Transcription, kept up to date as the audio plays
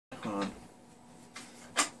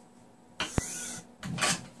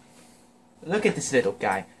Look at this little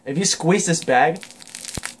guy. If you squeeze this bag,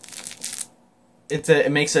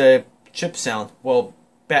 it makes a chip sound. Well,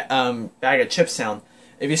 bag of chip sound.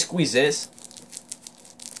 If you squeeze this,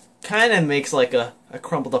 kind of makes like a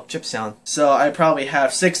crumbled up chip sound. So I probably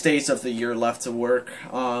have 6 days of the year left to work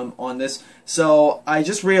on this. So I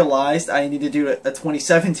just realized I need to do a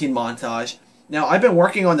 2017 montage. Now I've been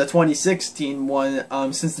working on the 2016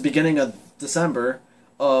 one since the beginning of December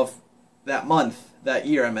of that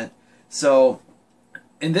year I meant. So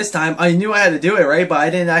in this time I knew I had to do it, right? But I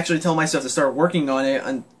didn't actually tell myself to start working on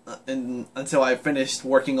it until I finished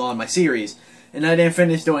working on my series. And I didn't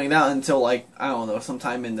finish doing that until, like, I don't know,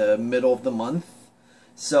 sometime in the middle of the month.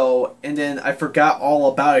 So, and then I forgot all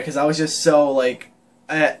about it because I was just so, like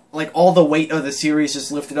all the weight of the series just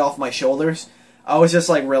lifted off my shoulders. I was just,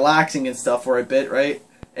 like, relaxing and stuff for a bit, right?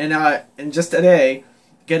 And just today,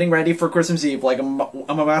 getting ready for Christmas Eve, like, I'm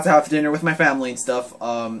about to have dinner with my family and stuff,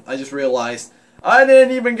 I just realized I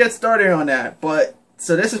didn't even get started on that. But,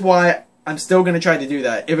 so this is why I'm still going to try to do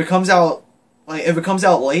that. If it comes out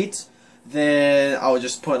late, then I'll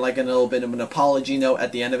just put like a little bit of an apology note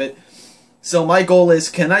at the end of it. So my goal is,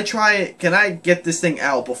 can I get this thing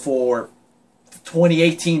out before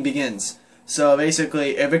 2018 begins? So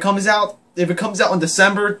basically, if it comes out on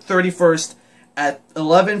December 31st at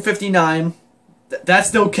 11:59, that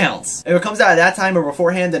still counts. If it comes out at that time or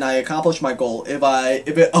beforehand, then I accomplished my goal. If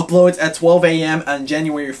it uploads at 12 a.m. on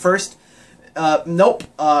January 1st, nope,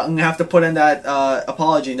 I'm gonna have to put in that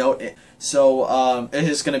apology note. So it's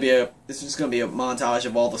just gonna be a montage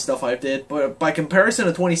of all the stuff I did. But by comparison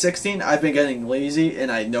to 2016, I've been getting lazy,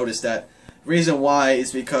 and I noticed that. Reason why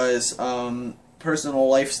is because personal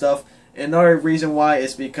life stuff. Another reason why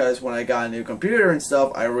is because when I got a new computer and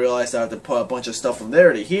stuff, I realized I had to put a bunch of stuff from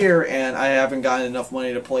there to here, and I haven't gotten enough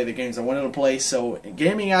money to play the games I wanted to play. So in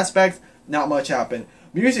gaming aspect, not much happened.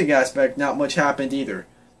 Music aspect, not much happened either.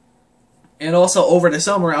 And also, over the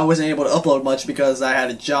summer, I wasn't able to upload much because I had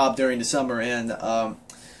a job during the summer, and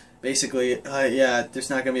basically, yeah, there's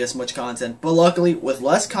not going to be as much content. But luckily, with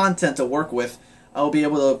less content to work with, I'll be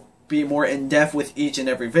able to be more in-depth with each and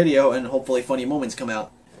every video, and hopefully funny moments come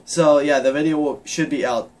out. So, yeah, the video should be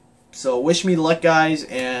out. So, wish me luck, guys,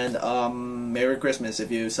 and Merry Christmas if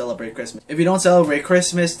you celebrate Christmas. If you don't celebrate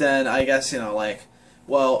Christmas, then I guess, you know, like,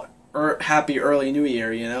 well, Happy Early New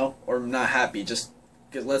Year, you know? Or not happy, just...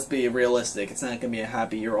 because let's be realistic, it's not going to be a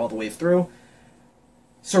happy year all the way through.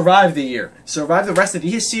 Survive the year. Survive the rest of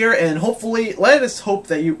this year, and hopefully, let us hope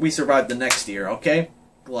that we survive the next year, okay?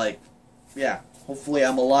 Like, yeah, hopefully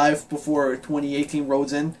I'm alive before 2018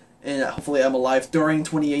 rolls in, and hopefully I'm alive during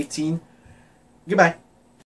 2018. Goodbye.